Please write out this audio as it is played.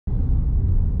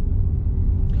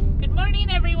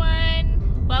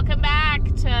everyone. Welcome back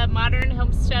to Modern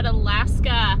Homestead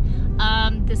Alaska.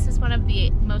 This is one of the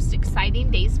most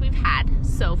exciting days we've had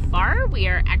so far. We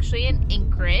are actually in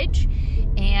Anchorage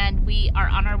and we are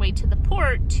on our way to the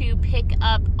port to pick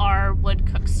up our wood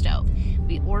cook stove.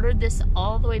 We ordered this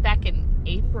all the way back in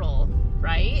April,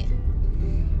 right?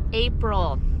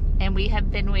 April, and we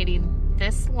have been waiting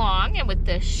this long, and with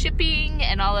the shipping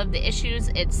and all of the issues,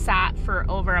 it sat for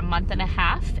over a month and a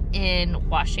half in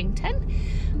Washington,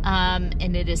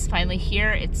 and it is finally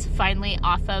here. It's finally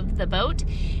off of the boat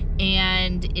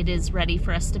and it is ready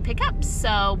for us to pick up.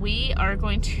 So we are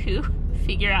going to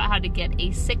figure out how to get a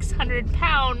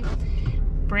 600-pound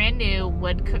brand new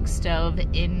wood cook stove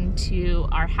into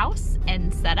our house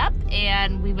and set up,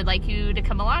 and we would like you to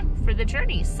come along for the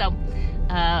journey. So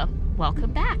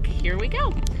welcome back. Here we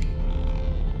go.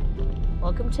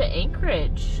 Welcome to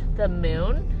Anchorage. The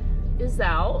moon is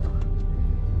out,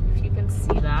 if you can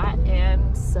see that,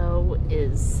 and so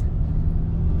is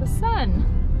the sun.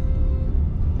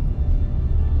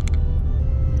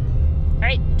 All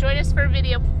right, join us for a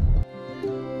video.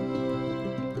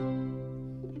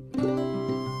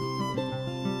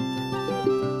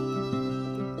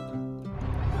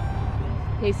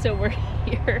 Okay, so we're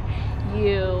here.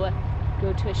 You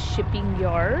go to a shipping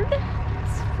yard.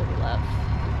 It's full of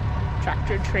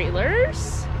tractor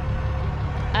trailers,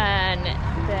 and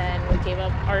then we gave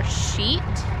them our sheet,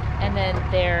 and then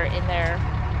they're in there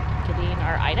getting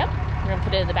our item. We're gonna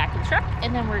put it in the back of the truck,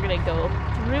 and then we're gonna go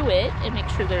through it and make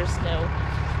sure there's no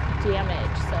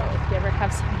damage. So if you ever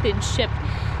have something shipped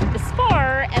this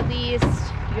far, at least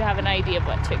you have an idea of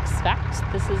what to expect.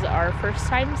 This is our first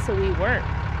time, so we weren't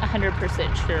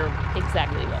 100% sure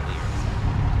exactly what we were.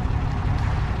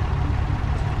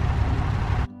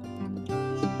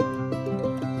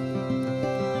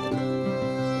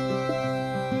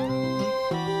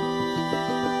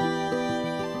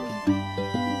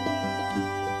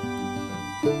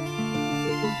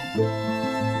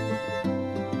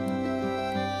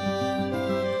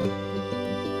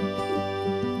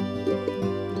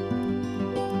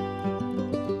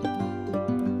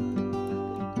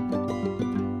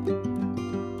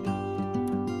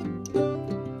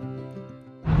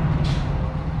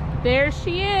 There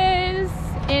she is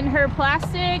in her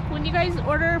plastic. When you guys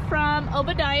order from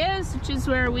Obadiah's, which is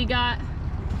where we got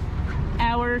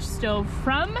our stove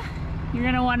from, you're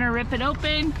gonna wanna rip it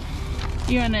open.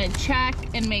 You're gonna check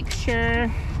and make sure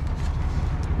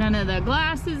none of the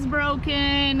glass is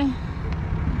broken.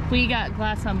 We got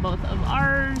glass on both of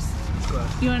ours.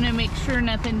 You wanna make sure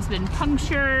nothing's been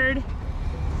punctured.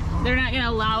 They're not gonna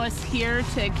allow us here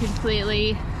to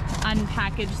completely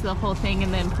unpackage the whole thing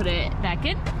and then put it back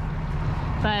in.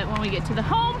 But when we get to the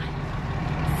home,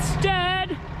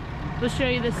 instead, we'll show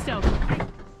you the stove.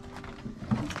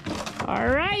 All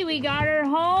right, we got her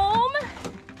home.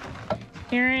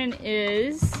 Erin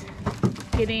is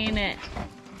getting the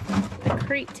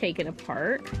crate taken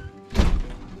apart.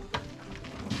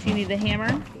 Do you need the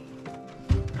hammer?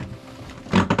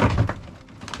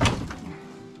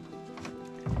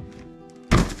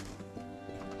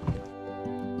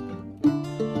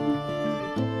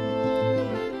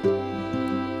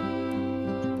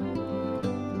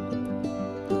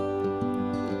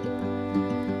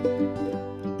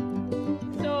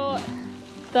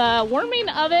 The warming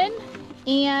oven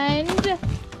and the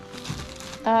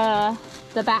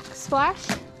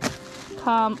backsplash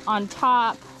come on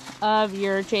top of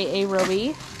your JA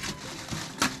Roby,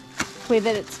 the way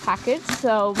that it's packaged.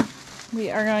 So we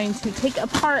are going to take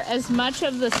apart as much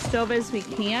of the stove as we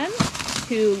can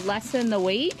to lessen the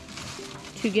weight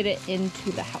to get it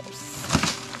into the house.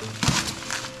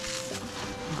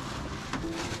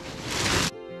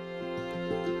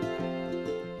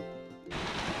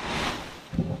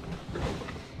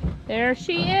 There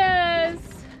she is.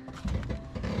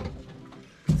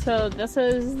 So this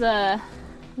is the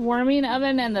warming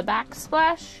oven and the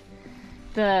backsplash.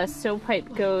 The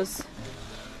stovepipe goes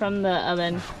from the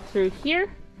oven through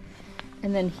here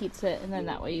and then heats it, and then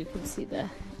that way you can see the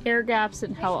air gaps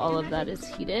and how all of that is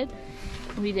heated.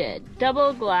 We did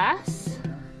double glass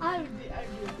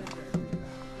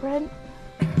front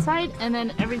side, and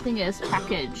then everything is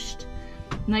packaged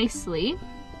nicely.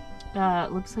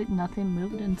 It looks like nothing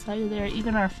moved inside of there.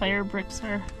 Even our fire bricks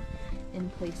are in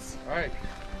place. All right.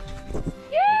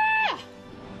 Yeah!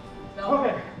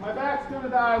 Okay, my back's gonna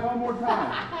die one more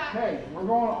time. Okay, we're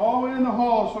going all the way in the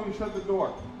hall, so you shut the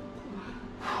door.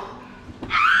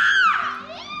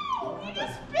 You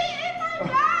just spit in my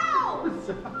mouth!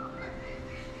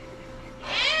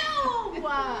 Ew!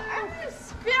 I'm gonna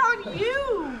spit on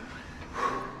you!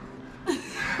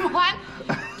 1,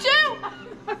 2!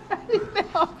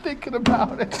 How big laughing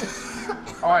about it.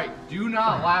 All right, do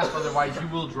not laugh, otherwise you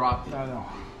will drop it. I know.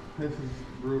 This is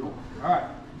brutal. All right.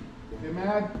 Get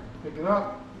mad. Pick it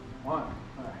up. One.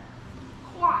 All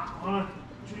right. 1,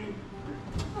 2.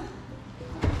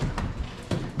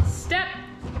 Step.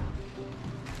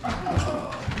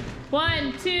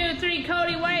 1, 2, 3,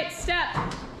 Cody White, step.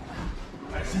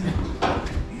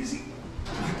 Easy.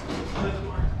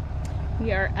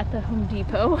 We are at the Home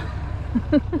Depot.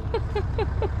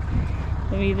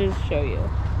 Let me just show you.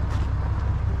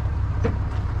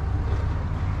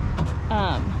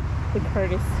 The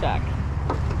cart is stuck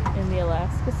in the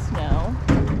Alaska snow.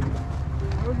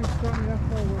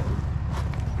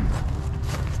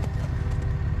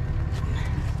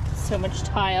 So much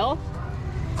tile.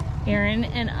 Aaron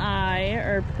and I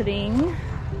are putting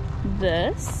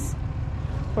this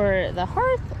for the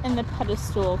hearth and the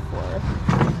pedestal for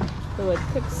the wood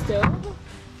cook stove.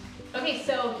 Okay,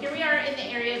 so here we are in the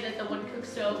area that the wood cook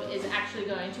stove is actually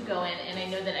going to go in, and I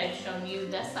know that I've shown you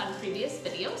this on previous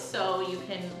videos, so you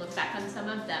can look back on some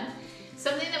of them.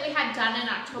 Something that we had done in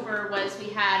October was we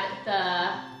had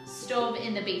the stove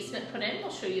in the basement put in.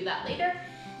 We'll show you that later.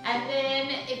 And then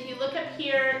if you look up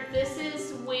here, this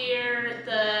is where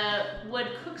the wood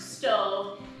cook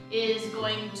stove is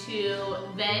going to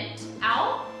vent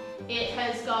out. It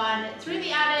has gone through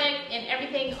the attic, and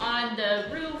everything on the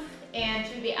roof and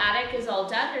through the attic is all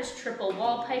done. There's triple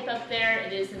wall pipe up there.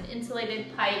 It is an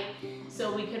insulated pipe,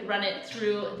 so we could run it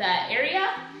through that area.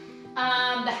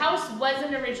 The house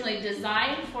wasn't originally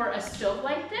designed for a stove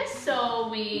like this, so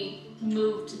we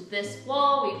moved this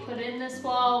wall, we put in this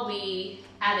wall, we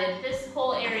added this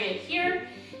whole area here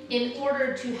in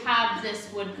order to have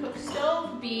this wood cook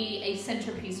stove be a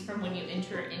centerpiece from when you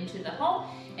enter into the home,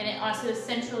 and it also is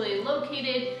centrally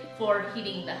located for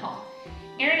heating the home.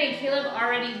 Aaron and Caleb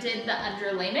already did the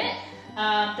underlayment.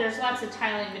 There's lots of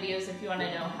tiling videos if you want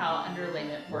to know how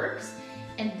underlayment works.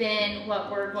 And then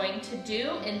what we're going to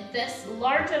do in this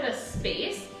large of a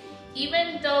space,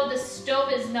 even though the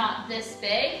stove is not this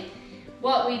big,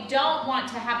 what we don't want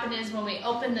to happen is when we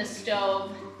open the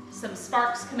stove, some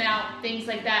sparks come out, things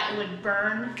like that. It would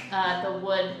burn the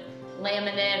wood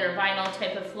laminate or vinyl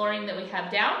type of flooring that we have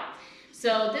down.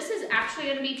 So this is actually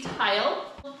going to be tile.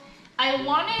 I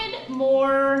wanted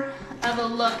more of a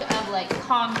look of like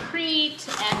concrete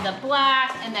and the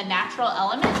black and the natural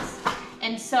elements.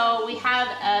 And so we have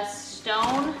a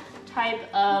stone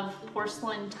type of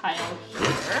porcelain tile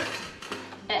here.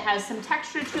 It has some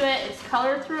texture to it, it's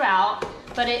colored throughout,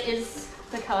 but it is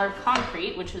the color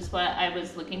concrete, which is what I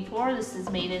was looking for. This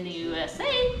is made in the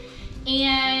USA,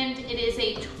 and it is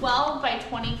a 12 by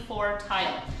 24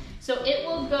 tile. So it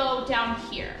will go down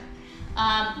here.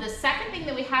 The second thing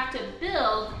that we have to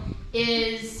build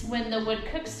is when the wood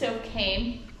cook stove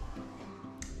came,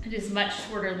 it is much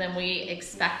shorter than we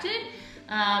expected.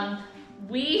 My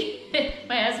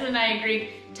husband and I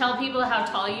agreed, tell people how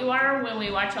tall you are when we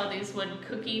watch all these wood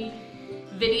cooking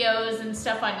videos and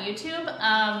stuff on YouTube.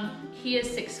 He is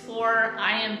 6'4",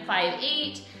 I am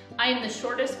 5'8". I am the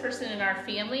shortest person in our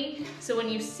family, so when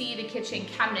you see the kitchen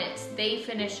cabinets, they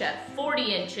finish at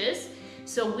 40 inches.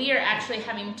 So we are actually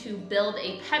having to build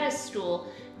a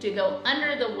pedestal to go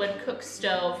under the wood cook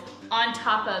stove on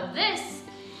top of this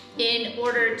in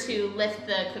order to lift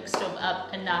the cook stove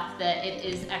up enough that it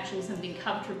is actually something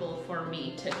comfortable for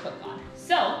me to cook on.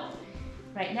 So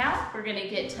right now we're gonna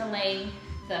get to laying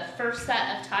the first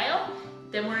set of tile,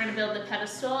 then we're gonna build the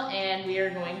pedestal, and we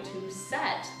are going to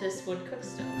set this wood cook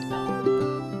stove.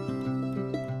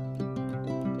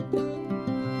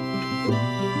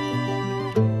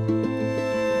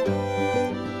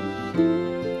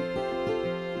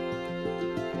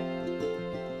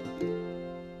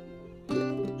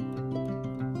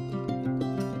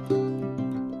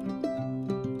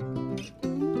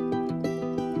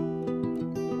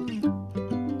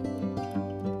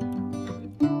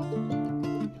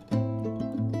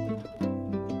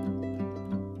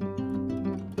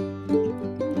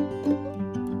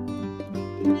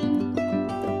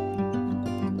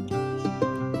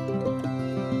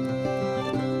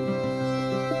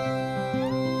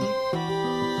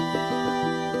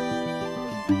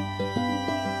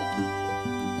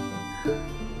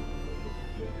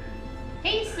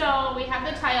 So we have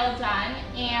the tile done,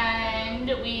 and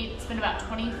it's been about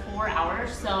 24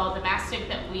 hours. So the mastic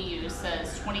that we use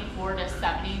says 24 to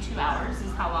 72 hours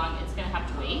is how long it's gonna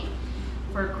have to wait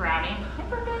for grouting. Hi,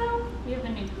 Virgo. We have a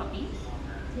new puppy.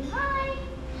 Say hi.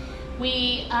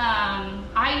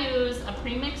 I use a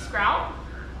pre-mixed grout.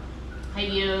 I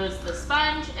use the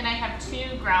sponge, and I have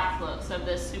 2 grout floats of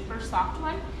this super soft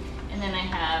one, and then I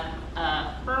have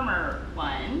a firmer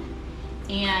one.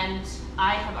 And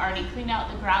I have already cleaned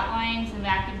out the grout lines and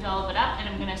vacuumed all of it up, and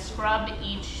I'm gonna scrub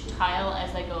each tile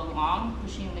as I go along,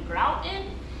 pushing the grout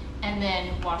in, and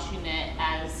then washing it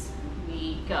as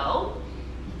we go.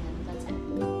 And then that's it.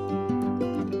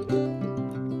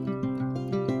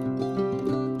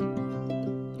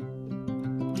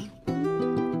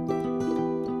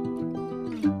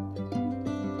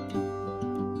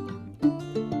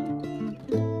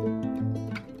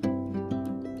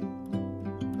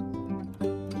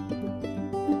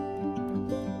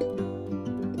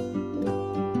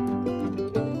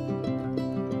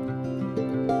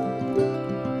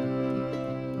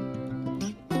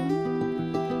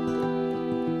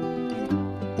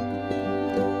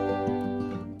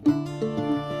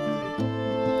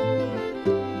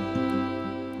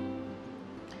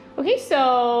 Okay,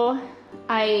 so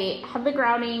I have the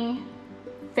grouting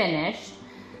finished.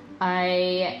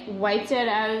 I wiped it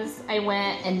as I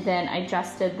went, and then I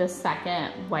adjusted the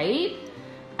second wipe.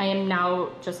 I am now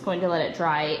just going to let it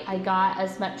dry. I got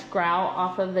as much grout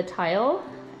off of the tile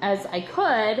as I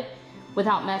could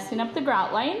without messing up the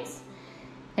grout lines.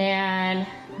 And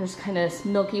there's kind of this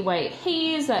milky white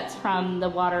haze that's from the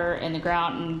water and the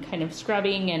grout and kind of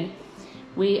scrubbing, and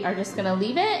we are just gonna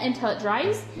leave it until it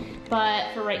dries.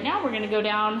 But for right now, we're gonna go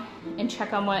down and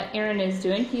check on what Aaron is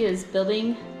doing. He is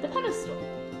building the pedestal.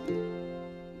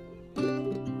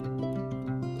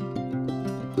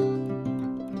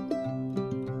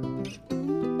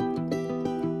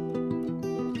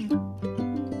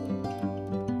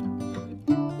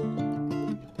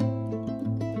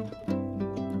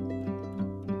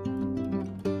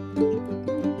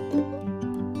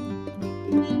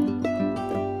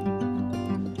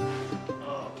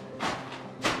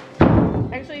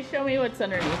 Actually, show me what's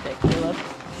underneath it, Caleb.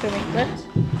 Show me, lift.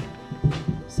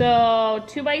 So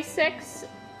 2x6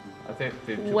 I think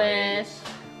 2 with,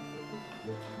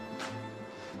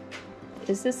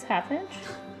 is this 1/2 inch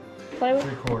plywood?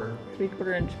 3/4.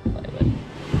 3/4 inch plywood.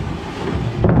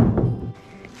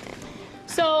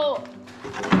 So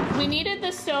we needed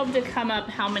the stove to come up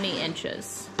how many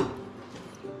inches?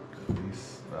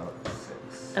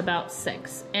 About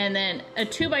 6. And then a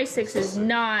 2x6 is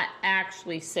not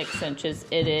actually 6 inches.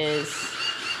 It is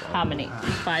how many?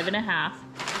 5.5.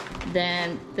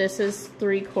 Then this is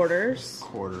 3/4.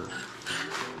 Quarter.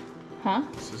 Huh?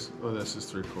 This is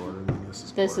 3/4. And this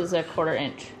is. This is a 1/4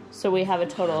 inch. So we have a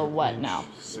total of what now?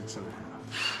 6.5.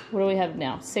 What do we have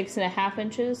now? 6.5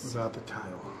 inches? Without the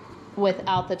tile.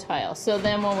 Without the tile. So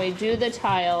then when we do the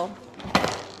tile,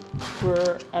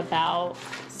 we're about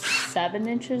 7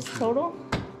 inches total.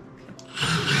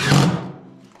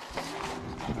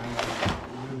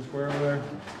 Square over there.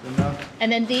 Good enough.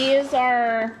 And then these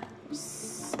are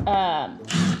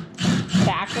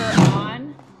backer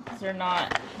on. They're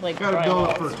not like Gotta build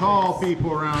it drywall for tall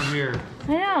people around here.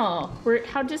 I know.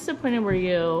 How disappointed were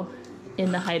you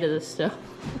in the height of the stove?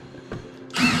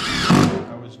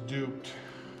 I was duped.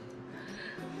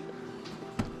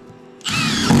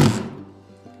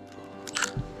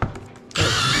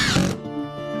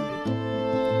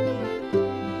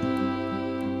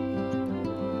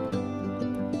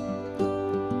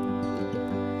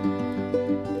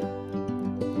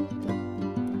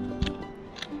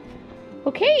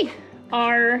 Okay,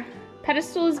 our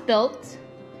pedestal is built,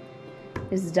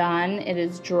 is done, it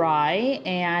is dry,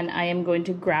 and I am going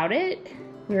to grout it.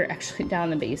 We're actually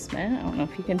down in the basement. I don't know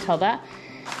if you can tell that.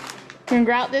 We're gonna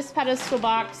grout this pedestal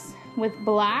box with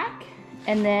black,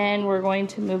 and then we're going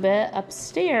to move it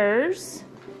upstairs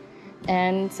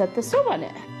and set the stove on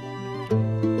it.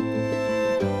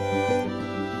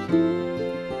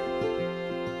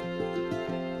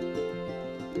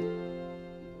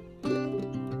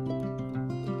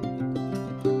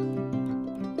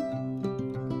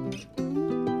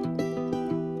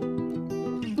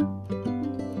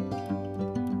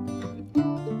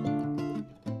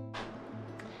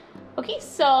 Okay,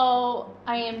 so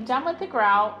I am done with the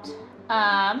grout,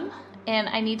 and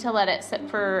I need to let it sit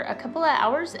for a couple of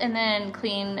hours and then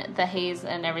clean the haze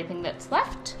and everything that's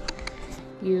left.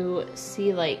 You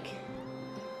see, like,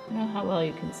 I don't know how well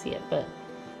you can see it, but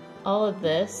all of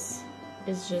this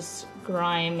is just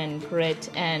grime and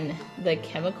grit and the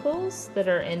chemicals that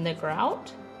are in the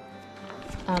grout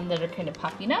that are kind of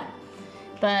popping up.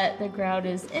 But the grout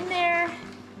is in there.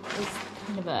 It's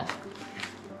kind of a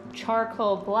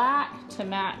charcoal black to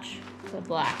match the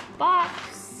black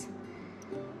box.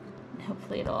 And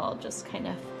hopefully it'll all just kind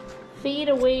of fade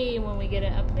away when we get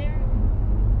it up there.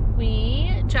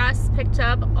 We just picked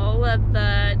up all of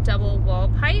the double wall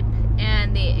pipe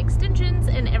and the extensions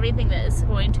and everything that is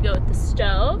going to go with the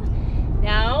stove.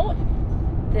 Now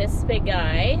this big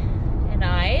guy and and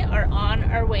I are on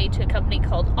our way to a company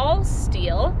called All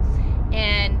Steel,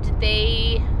 and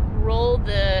they roll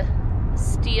the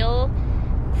steel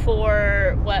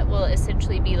for what will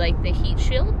essentially be like the heat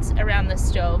shields around the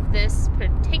stove. This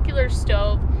particular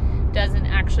stove doesn't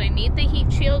actually need the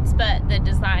heat shields, but the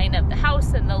design of the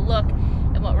house and the look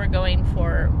and what we're going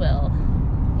for will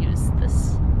use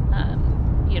this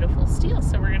beautiful steel.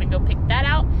 So we're gonna go pick that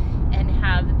out and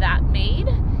have that made,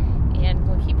 and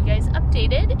we'll keep you guys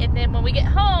updated. And then when we get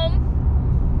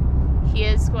home, he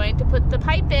is going to put the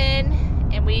pipe in,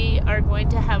 and we are going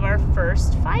to have our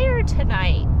first fire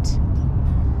tonight.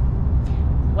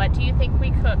 What do you think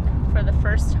we cook for the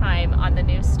first time on the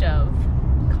new stove?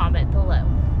 Comment below.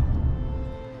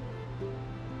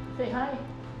 Say hi.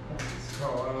 What's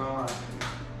going on?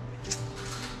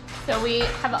 So we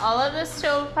have all of the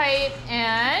stovepipe,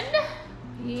 and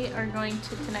we are going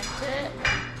to connect it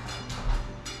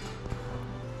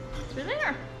through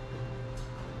there.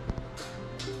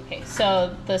 Okay,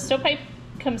 so the stovepipe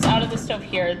comes out of the stove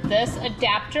here. This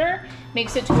adapter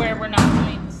makes it to where we're not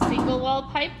doing single wall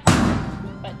pipe,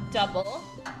 but double.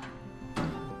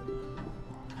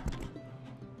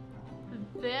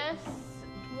 This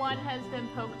one has been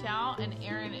poked out, and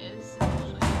Aaron is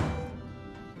actually...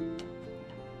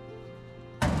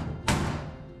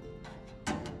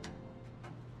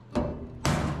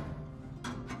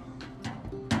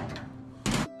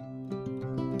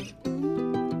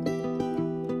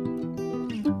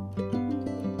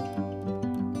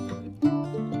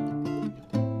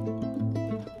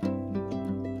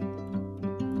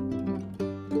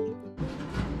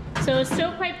 So a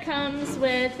stovepipe comes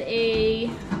with a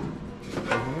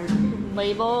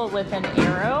label with an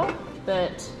arrow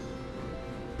that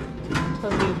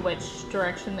tells you which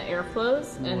direction the air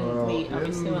flows, and we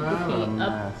obviously want the heat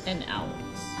up and out.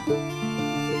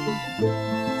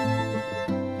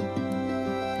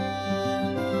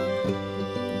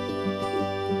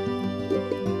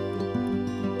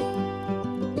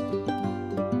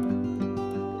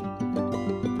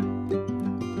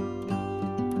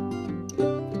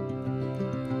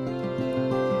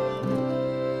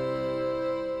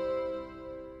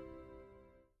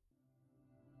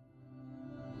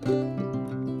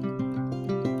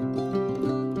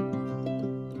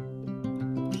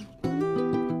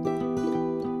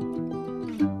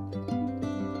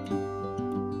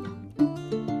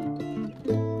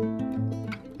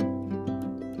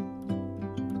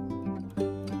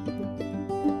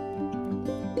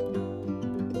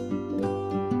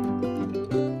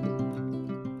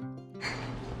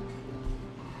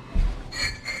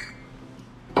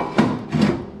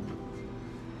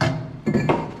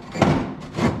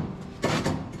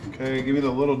 Okay, give me the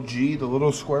little G, the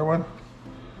little square one.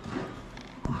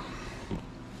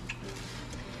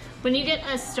 When you get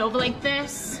a stove like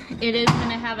this, it is going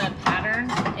to have a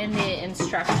pattern in the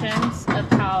instructions of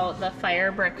how the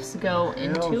fire bricks go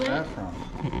into it. That from?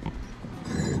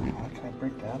 Can I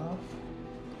break that off?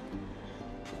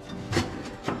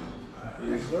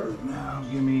 Now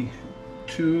give me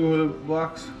 2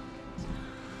 blocks.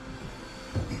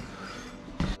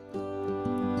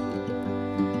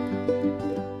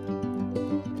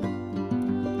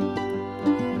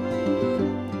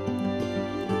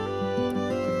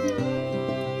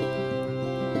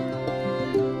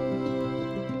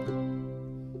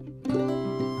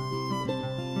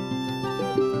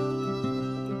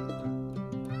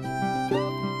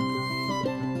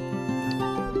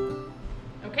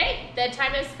 The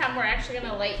time has come. We're actually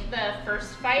going to light the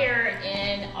first fire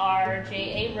in our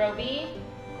J.A. Roby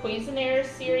Cuisinaire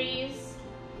series.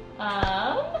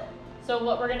 So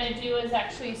what we're going to do is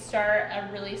actually start a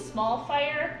really small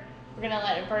fire. We're going to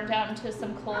let it burn down into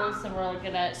some coals, and we're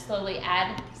going to slowly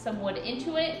add some wood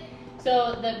into it.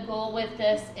 So the goal with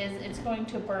this is it's going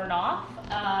to burn off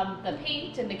the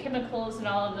paint and the chemicals and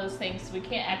all of those things. So we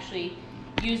can't actually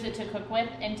use it to cook with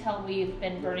until we've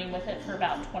been burning with it for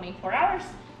about 24 hours.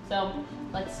 So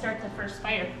let's start the first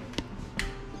fire.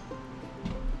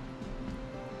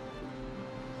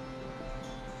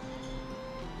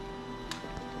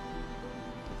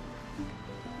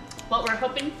 What we're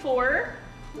hoping for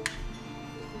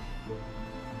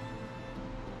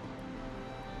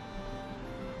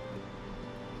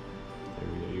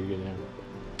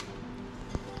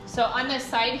So on this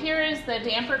side here is the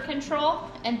damper control,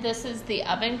 and this is the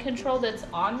oven control that's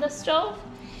on the stove.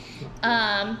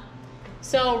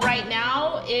 So right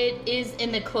now it is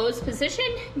in the closed position,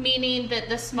 meaning that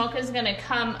the smoke is going to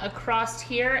come across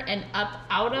here and up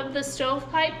out of the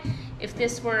stovepipe. If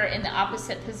this were in the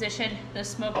opposite position, the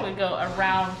smoke would go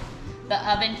around the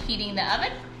oven, heating the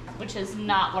oven, which is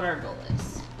not what our goal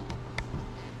is.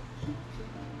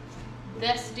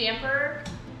 this damper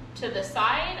to the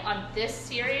side on this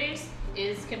series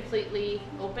is completely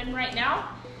open right now.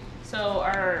 So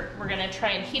we're gonna try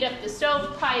and heat up the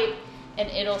stovepipe and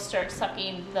it'll start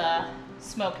sucking the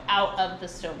smoke out of the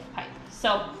stovepipe.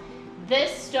 So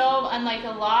this stove, unlike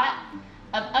a lot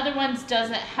of other ones,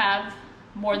 doesn't have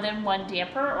more than one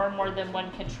damper or more than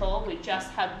one control. We just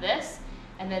have this,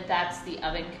 and then that's the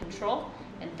oven control.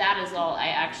 And that is all I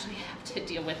actually have to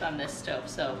deal with on this stove.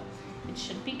 So it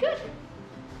should be good.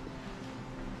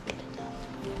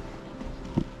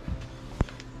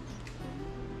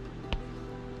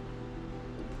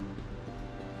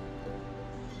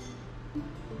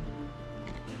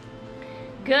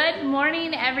 Good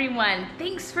morning, everyone.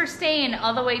 Thanks for staying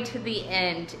all the way to the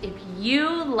end. If you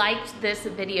liked this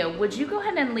video, would you go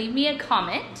ahead and leave me a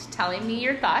comment telling me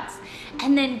your thoughts,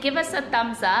 and then give us a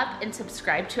thumbs up and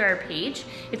subscribe to our page.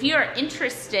 If you are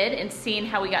interested in seeing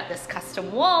how we got this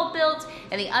custom wall built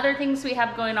and the other things we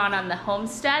have going on the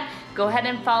homestead, go ahead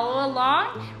and follow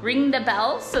along, ring the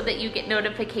bell so that you get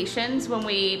notifications when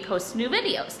we post new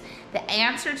videos. The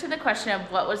answer to the question of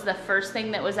what was the first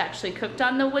thing that was actually cooked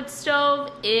on the wood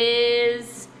stove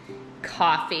is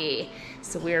coffee.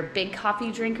 So we're big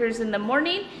coffee drinkers in the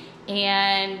morning,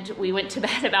 and we went to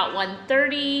bed about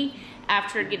 1:30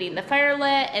 after getting the fire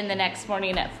lit, and the next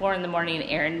morning at 4 in the morning,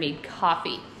 Aaron made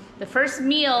coffee. The first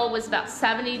meal was about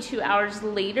 72 hours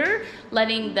later,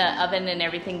 letting the oven and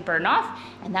everything burn off,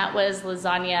 and that was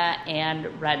lasagna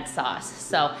and red sauce.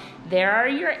 So there are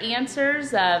your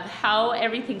answers of how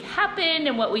everything happened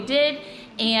and what we did,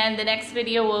 and the next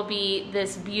video will be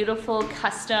this beautiful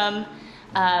custom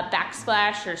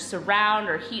backsplash or surround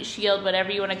or heat shield,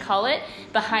 whatever you want to call it,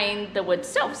 behind the wood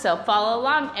stove. So follow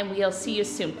along and we'll see you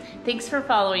soon. Thanks for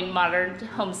following Modern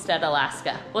Homestead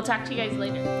Alaska. We'll talk to you guys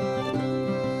later.